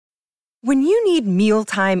When you need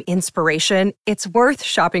mealtime inspiration, it's worth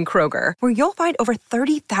shopping Kroger, where you'll find over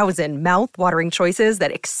 30,000 mouth-watering choices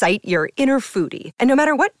that excite your inner foodie. And no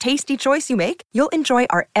matter what tasty choice you make, you'll enjoy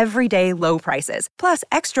our everyday low prices, plus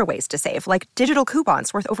extra ways to save, like digital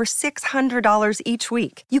coupons worth over $600 each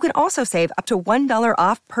week. You can also save up to $1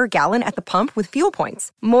 off per gallon at the pump with fuel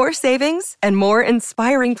points. More savings and more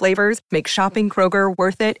inspiring flavors make shopping Kroger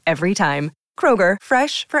worth it every time. Kroger,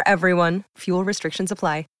 fresh for everyone. Fuel restrictions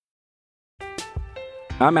apply.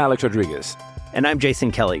 I'm Alex Rodriguez. And I'm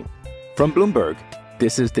Jason Kelly. From Bloomberg,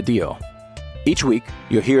 this is The Deal. Each week,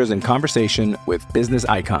 you'll hear us in conversation with business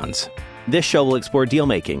icons. This show will explore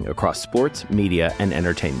deal-making across sports, media, and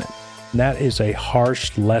entertainment. That is a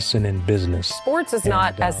harsh lesson in business. Sports is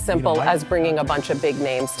not as simple as bringing a bunch of big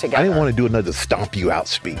names together. I didn't want to do another stomp you out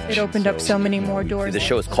speech. It opened up so many more doors. The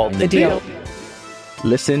show is called The Deal.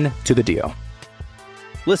 Listen to The Deal.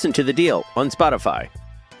 Listen to The Deal on Spotify.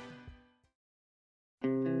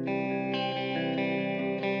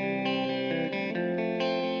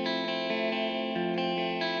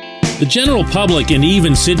 The general public and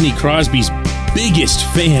even Sidney Crosby's biggest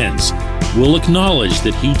fans will acknowledge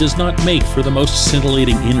that he does not make for the most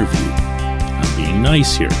scintillating interview. I'm being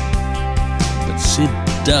nice here. But Sid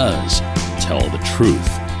does tell the truth.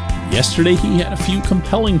 Yesterday, he had a few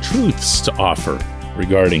compelling truths to offer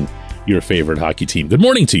regarding your favorite hockey team. Good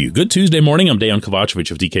morning to you. Good Tuesday morning. I'm Dejan Kovacevic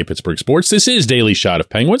of DK Pittsburgh Sports. This is Daily Shot of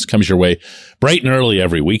Penguins. Comes your way bright and early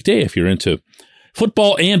every weekday. If you're into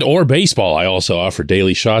football and or baseball, I also offer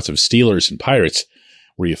daily shots of Steelers and Pirates,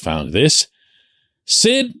 where you found this.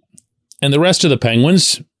 Sid and the rest of the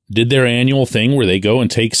Penguins did their annual thing where they go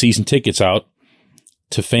and take season tickets out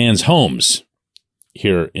to fans' homes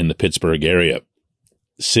here in the Pittsburgh area.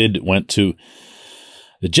 Sid went to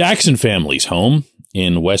the Jackson family's home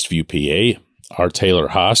in Westview, PA. Our Taylor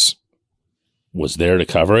Haas was there to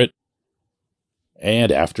cover it.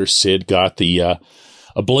 And after Sid got the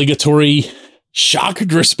obligatory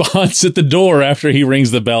shocked response at the door after he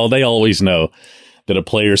rings the bell, they always know that a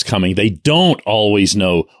player's coming. They don't always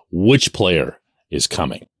know which player is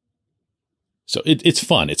coming. So it's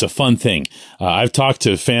fun. It's a fun thing. I've talked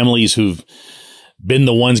to families who've been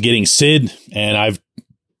the ones getting Sid, and I've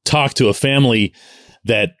talked to a family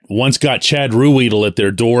that once got Chad Ruhwedel at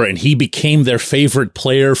their door, and he became their favorite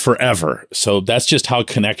player forever. So that's just how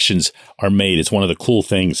connections are made. It's one of the cool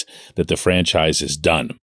things that the franchise has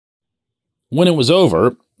done. When it was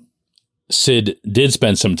over, Sid did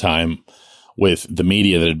spend some time with the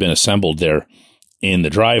media that had been assembled there in the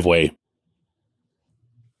driveway.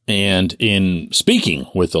 And in speaking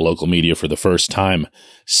with the local media for the first time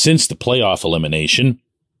since the playoff elimination,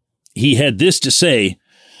 he had this to say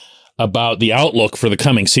about the outlook for the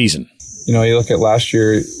coming season. You know, you look at last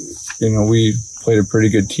year, we played a pretty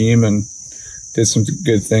good team and did some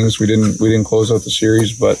good things. We didn't close out the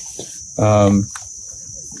series, but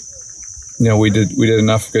we did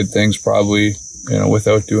enough good things probably,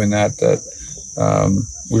 without doing that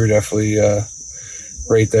we were definitely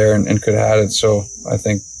right there and could have had it. So I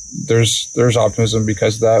think there's optimism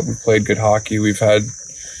because of that. We've played good hockey. We've had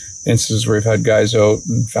instances where we've had guys out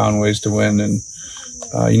and found ways to win, and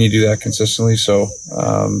you need to do that consistently. So,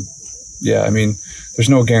 there's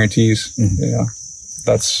no guarantees. Mm-hmm.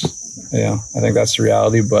 I think that's the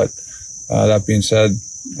reality. But that being said,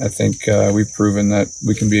 I think we've proven that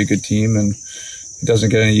we can be a good team, and it doesn't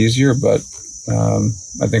get any easier. But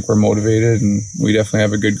I think we're motivated, and we definitely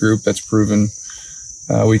have a good group that's proven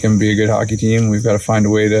we can be a good hockey team. We've got to find a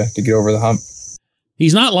way to get over the hump.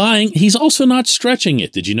 He's not lying. He's also not stretching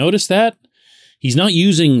it. Did you notice that? He's not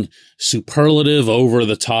using superlative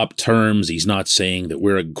over-the-top terms. He's not saying that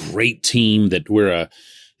we're a great team, that we're a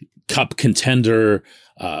cup contender,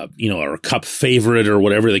 or a cup favorite or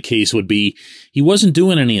whatever the case would be. He wasn't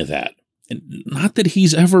doing any of that. And not that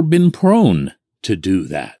he's ever been prone to do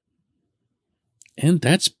that. And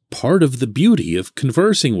that's part of the beauty of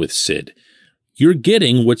conversing with Sid. You're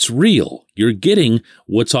getting what's real. You're getting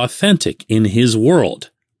what's authentic in his world.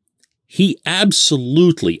 He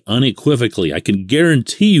absolutely, unequivocally, I can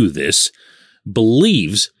guarantee you this,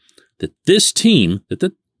 believes that this team that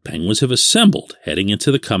the Penguins have assembled heading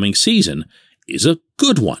into the coming season is a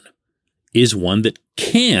good one, is one that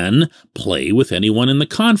can play with anyone in the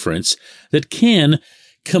conference, that can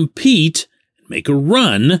compete and make a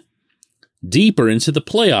run deeper into the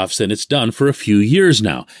playoffs than it's done for a few years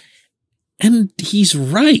now. And he's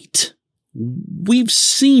right. We've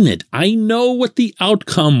seen it. I know what the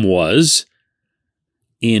outcome was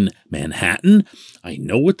in Manhattan. I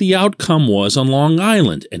know what the outcome was on Long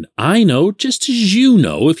Island. And I know, just as you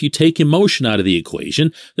know, if you take emotion out of the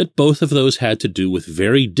equation, that both of those had to do with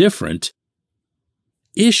very different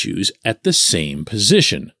issues at the same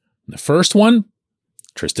position. In the first one,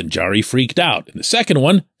 Tristan Jarry freaked out. In the second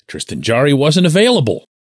one, Tristan Jarry wasn't available.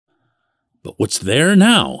 But what's there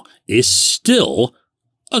now is still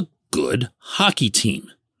a good hockey team.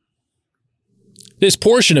 This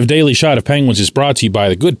portion of Daily Shot of Penguins is brought to you by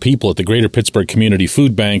the good people at the Greater Pittsburgh Community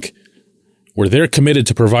Food Bank, where they're committed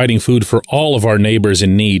to providing food for all of our neighbors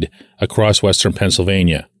in need across Western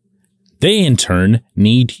Pennsylvania. They, in turn,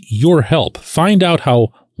 need your help. Find out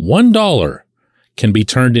how $1 can be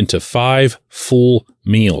turned into 5 full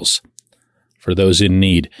meals for those in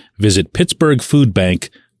need. Visit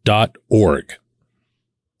pittsburghfoodbank.org.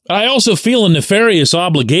 I also feel a nefarious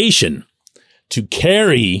obligation to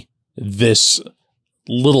carry this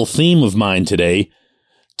little theme of mine today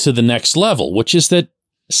to the next level, which is that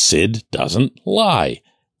Sid doesn't lie.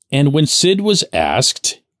 And when Sid was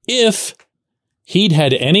asked if he'd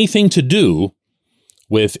had anything to do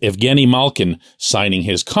with Evgeny Malkin signing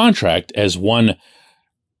his contract, as one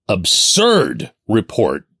absurd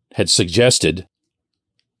report had suggested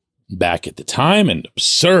back at the time, and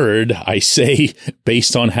absurd, I say,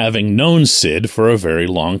 based on having known Sid for a very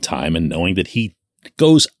long time and knowing that he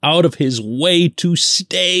goes out of his way to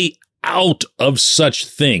stay out of such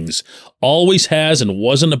things, always has, and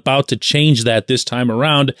wasn't about to change that this time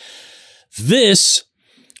around. This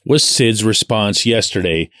was Sid's response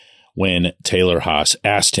yesterday when Taylor Haase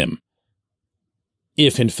asked him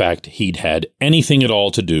if, in fact, he'd had anything at all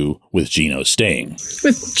to do with Gino staying.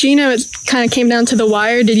 With Gino, it kind of came down to the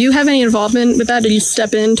wire. Did you have any involvement with that? Did you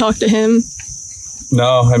step in, talk to him?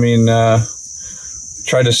 No, I mean,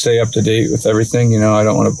 try to stay up to date with everything. I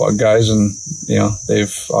don't want to bug guys, and,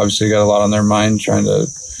 they've obviously got a lot on their mind trying to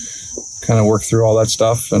kind of work through all that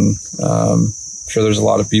stuff. And I'm sure there's a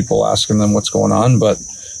lot of people asking them what's going on, but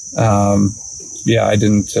I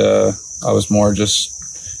didn't, I was more just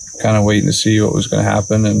kind of waiting to see what was going to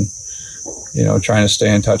happen and, trying to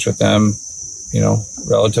stay in touch with them,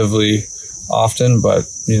 relatively often, but,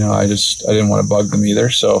 I didn't want to bug them either.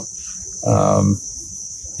 So,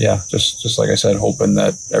 just like I said, hoping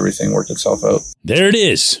that everything worked itself out. There it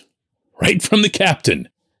is, right from the captain.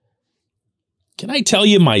 Can I tell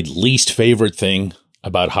you my least favorite thing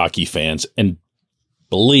about hockey fans? And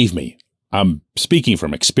believe me, I'm speaking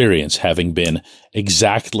from experience, having been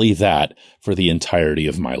exactly that for the entirety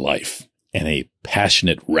of my life, and a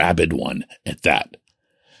passionate, rabid one at that.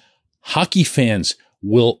 Hockey fans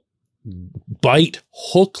will bite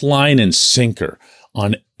hook, line, and sinker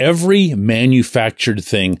on every manufactured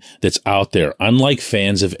thing that's out there, unlike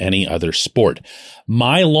fans of any other sport.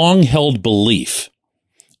 My long-held belief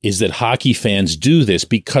is that hockey fans do this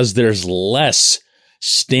because there's less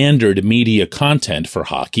standard media content for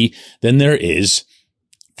hockey than there is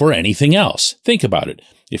for anything else. Think about it.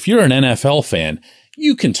 If you're an NFL fan,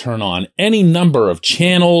 you can turn on any number of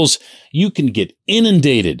channels. You can get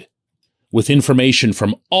inundated with information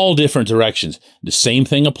from all different directions. The same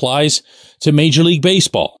thing applies to Major League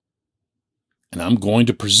Baseball. And I'm going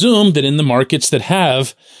to presume that in the markets that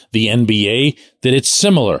have the NBA, that it's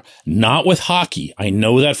similar. Not with hockey. I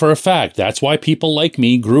know that for a fact. That's why people like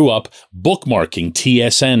me grew up bookmarking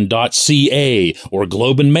tsn.ca or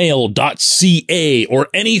globeandmail.ca or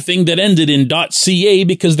anything that ended in .ca,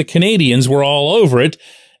 because the Canadians were all over it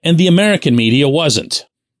and the American media wasn't.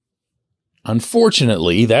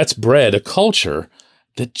 Unfortunately, that's bred a culture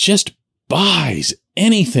that just buys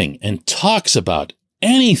anything and talks about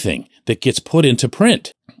anything that gets put into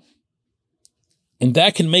print. And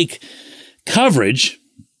that can make coverage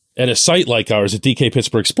at a site like ours at DK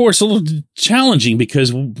Pittsburgh Sports a little challenging,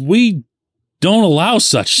 because we don't allow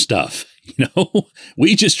such stuff.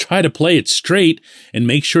 We just try to play it straight and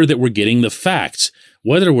make sure that we're getting the facts.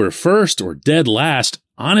 Whether we're first or dead last,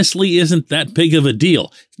 honestly, isn't that big of a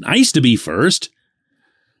deal. It's nice to be first,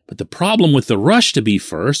 but the problem with the rush to be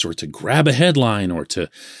first, or to grab a headline, or to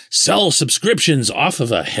sell subscriptions off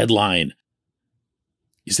of a headline,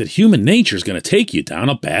 is that human nature is going to take you down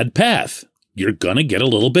a bad path. You're going to get a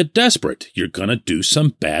little bit desperate. You're going to do some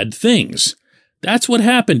bad things. That's what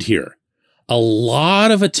happened here. A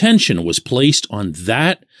lot of attention was placed on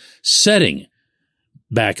that setting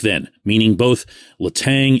back then, meaning both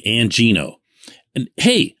Letang and Gino. And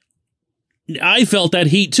hey, I felt that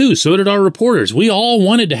heat too. So did our reporters. We all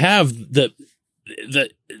wanted to have the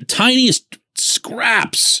tiniest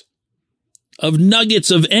scraps of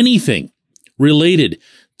nuggets of anything related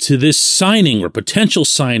to this signing or potential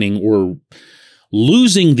signing or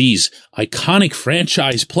losing these iconic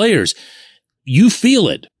franchise players. You feel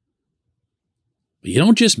it. But you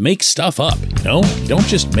don't just make stuff up. You don't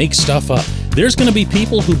just make stuff up. There's going to be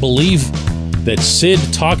people who believe that Sid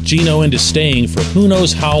talked Gino into staying for who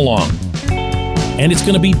knows how long. and it's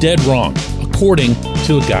going to be dead wrong, according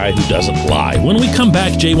to a guy who doesn't lie. When we come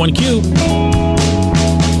back, J1Q.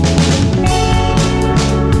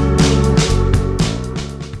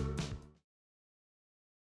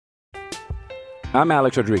 I'm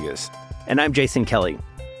Alex Rodriguez. And I'm Jason Kelly.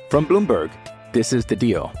 From Bloomberg, this is The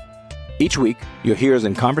Deal. Each week, you'll hear us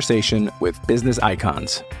in conversation with business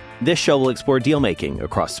icons. This show will explore deal-making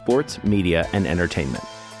across sports, media, and entertainment.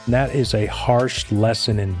 That is a harsh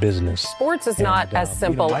lesson in business. Sports is not as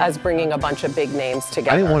simple as bringing a bunch of big names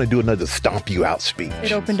together. I didn't want to do another stomp you out speech.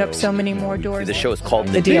 It opened up so many more doors. The show is called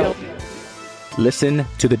The Deal. Listen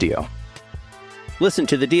to The Deal. Listen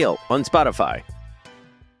to The Deal on Spotify.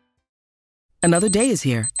 Another day is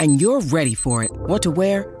here, and you're ready for it. What to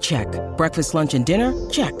wear? Check. Breakfast, lunch, and dinner?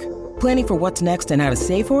 Check. Planning for what's next and how to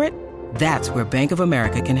save for it? That's where Bank of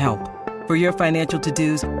America can help. For your financial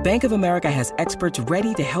to-dos, Bank of America has experts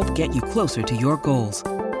ready to help get you closer to your goals.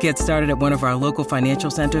 Get started at one of our local financial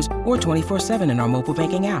centers or 24/7 in our mobile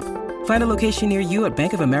banking app. Find a location near you at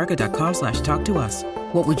bankofamerica.com/talktous.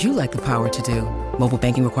 What would you like the power to do? Mobile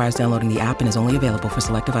banking requires downloading the app and is only available for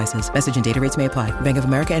select devices. Message and data rates may apply. Bank of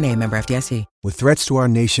America NA, member FDIC. With threats to our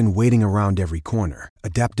nation waiting around every corner,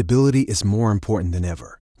 adaptability is more important than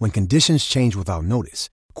ever. When conditions change without notice,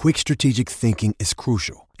 quick strategic thinking is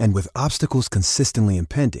crucial. And with obstacles consistently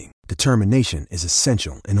impending, determination is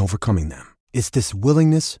essential in overcoming them. It's this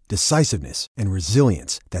willingness, decisiveness, and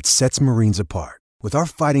resilience that sets Marines apart. With our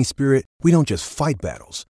fighting spirit, we don't just fight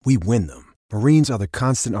battles, we win them. Marines are the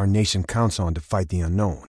constant our nation counts on to fight the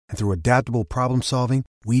unknown. And through adaptable problem solving,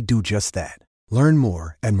 we do just that. Learn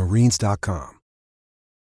more at Marines.com.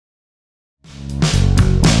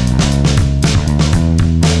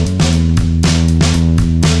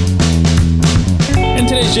 And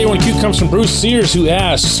today's J1Q comes from Bruce Sears, who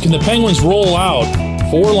asks, can the Penguins roll out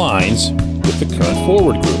 4 lines with the current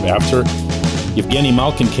forward group? After Evgeny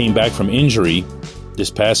Malkin came back from injury this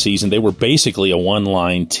past season, they were basically a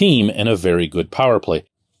one-line team and a very good power play.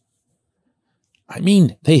 I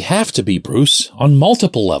mean, they have to be, Bruce, on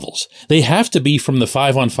multiple levels. They have to be from the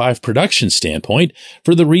 5-on-5 production standpoint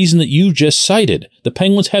for the reason that you just cited. The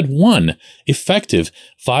Penguins had one effective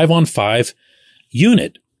 5-on-5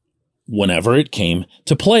 unit whenever it came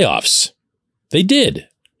to playoffs. They did.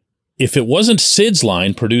 If it wasn't Sid's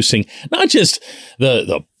line producing not just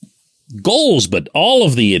the goals, but all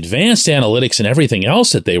of the advanced analytics and everything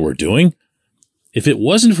else that they were doing, if it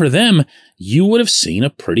wasn't for them, you would have seen a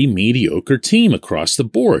pretty mediocre team across the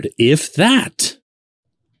board, if that.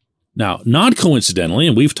 Now, not coincidentally,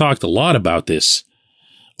 and we've talked a lot about this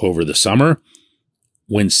over the summer,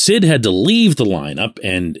 when Sid had to leave the lineup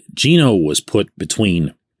and Gino was put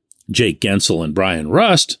between Jake Gensel and Brian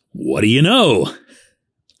Rust, what do you know?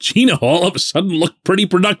 Gino all of a sudden looked pretty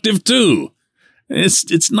productive too.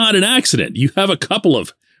 It's not an accident. You have a couple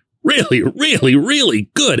of really, really, really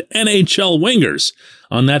good NHL wingers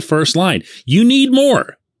on that first line. You need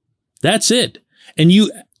more. That's it. And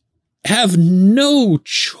you have no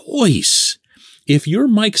choice, if you're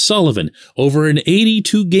Mike Sullivan, over an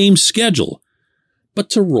 82-game schedule, but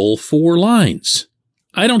to roll 4 lines.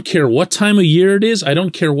 I don't care what time of year it is. I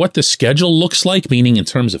don't care what the schedule looks like, meaning in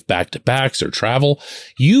terms of back-to-backs or travel.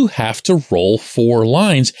 You have to roll 4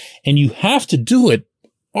 lines, and you have to do it,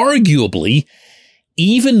 arguably,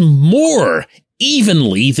 even more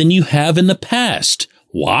evenly than you have in the past.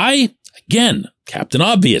 Why? Again, Captain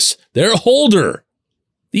Obvious. They're older.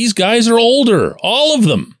 These guys are older. All of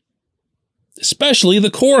them. Especially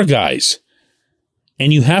the core guys.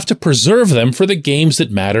 And you have to preserve them for the games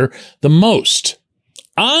that matter the most.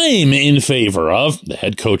 I'm in favor of, the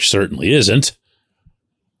head coach certainly isn't,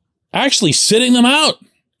 actually sitting them out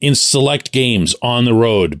in select games on the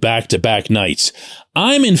road, back-to-back nights.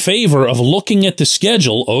 I'm in favor of looking at the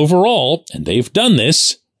schedule overall, and they've done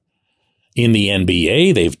this in the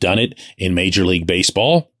NBA. They've done it in Major League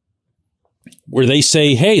Baseball, where they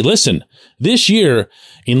say, hey, listen, this year,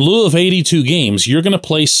 in lieu of 82 games, you're going to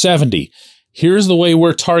play 70. Here's the way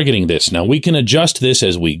we're targeting this. Now, we can adjust this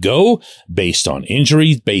as we go based on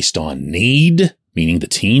injury, based on need, meaning the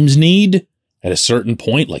team's need at a certain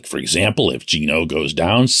point. Like, for example, if Gino goes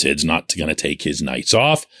down, Sid's not going to take his nights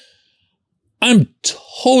off. I'm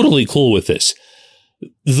totally cool with this.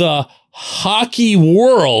 The hockey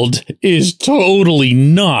world is totally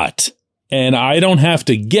not. And I don't have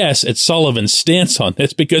to guess at Sullivan's stance on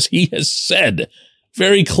this because he has said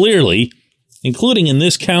very clearly, including in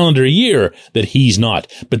this calendar year, that he's not.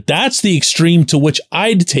 But that's the extreme to which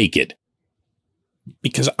I'd take it.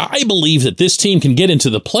 Because I believe that this team can get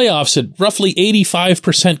into the playoffs at roughly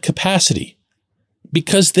 85% capacity.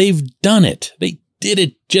 Because they've done it. They did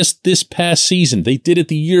it just this past season. They did it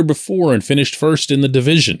the year before and finished first in the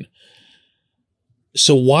division.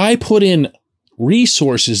 So why put in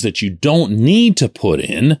resources that you don't need to put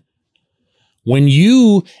in when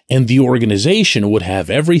you and the organization would have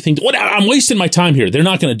everything? I'm wasting my time here. They're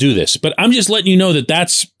not going to do this, but I'm just letting you know that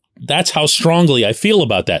that's how strongly I feel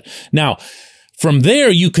about that. Now, from there,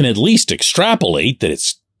 you can at least extrapolate that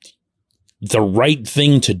it's the right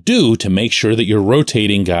thing to do to make sure that you're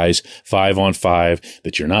rotating guys 5-on-5,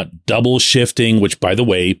 that you're not double shifting, which, by the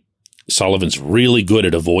way, Sullivan's really good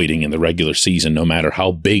at avoiding in the regular season, no matter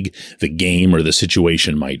how big the game or the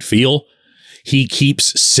situation might feel. He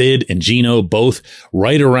keeps Sid and Gino both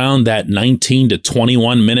right around that 19 to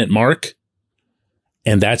 21 minute mark.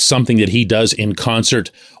 And that's something that he does in concert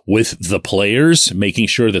with the players, making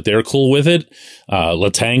sure that they're cool with it.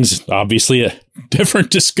 Letang's obviously a different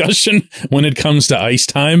discussion when it comes to ice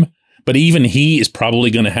time, but even he is probably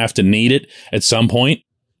going to have to need it at some point.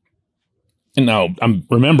 And now I'm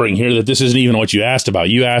remembering here that this isn't even what you asked about.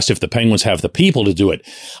 You asked if the Penguins have the people to do it.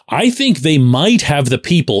 I think they might have the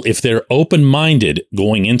people if they're open-minded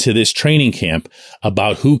going into this training camp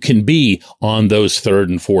about who can be on those third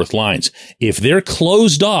and fourth lines. If they're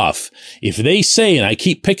closed off, if they say, and I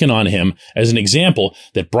keep picking on him as an example,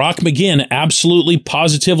 that Brock McGinn absolutely,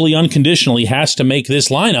 positively, unconditionally has to make this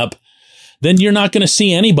lineup, then you're not going to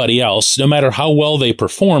see anybody else, no matter how well they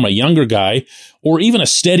perform, a younger guy or even a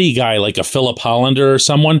steady guy like a Philip Hollander or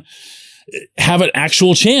someone, have an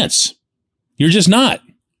actual chance. You're just not.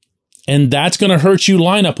 And that's going to hurt you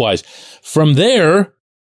lineup-wise. From there,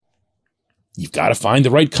 you've got to find the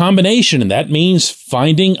right combination, and that means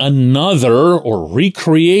finding another or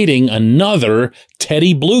recreating another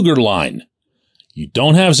Teddy Blueger line. You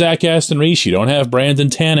don't have Zach Aston Reese. You don't have Brandon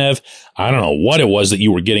Tanev. I don't know what it was that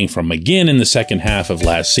you were getting from McGinn in the second half of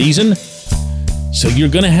last season. So you're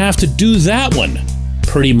going to have to do that one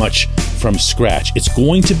pretty much from scratch. It's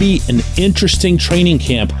going to be an interesting training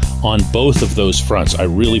camp on both of those fronts. I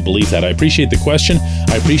really believe that. I appreciate the question.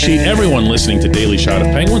 I appreciate everyone listening to Daily Shot of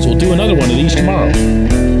Penguins. We'll do another one of these tomorrow.